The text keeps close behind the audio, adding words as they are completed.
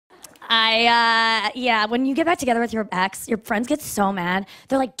Yeah, when you get back together with your ex, your friends get so mad.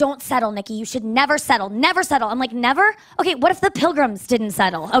 They're like, don't settle, Nikki. You should never settle. Never settle. I'm like, never? Okay, what if the Pilgrims didn't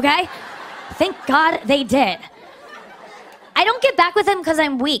settle, okay? Thank God they did. I don't get back with him because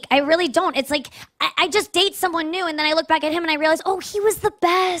I'm weak. I really don't. It's like, I just date someone new, and then I look back at him and I realize, oh, he was the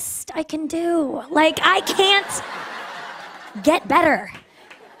best I can do. Like, I can't get better.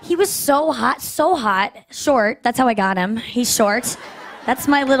 He was so hot, short. That's how I got him. He's short. That's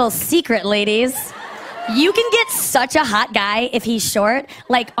my little secret, ladies. You can get such a hot guy if he's short,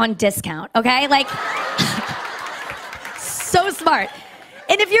 like on discount, okay? Like, so smart.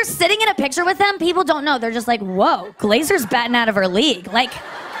 And if you're sitting in a picture with them, people don't know. They're just like, whoa, Glaser's batting out of her league. Like,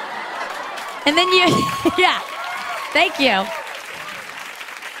 and then you, yeah, thank you.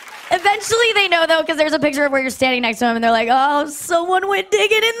 Eventually they know, though, because there's a picture of where you're standing next to him, and they're like, oh, someone went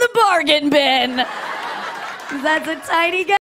digging in the bargain bin. That's a tiny guy.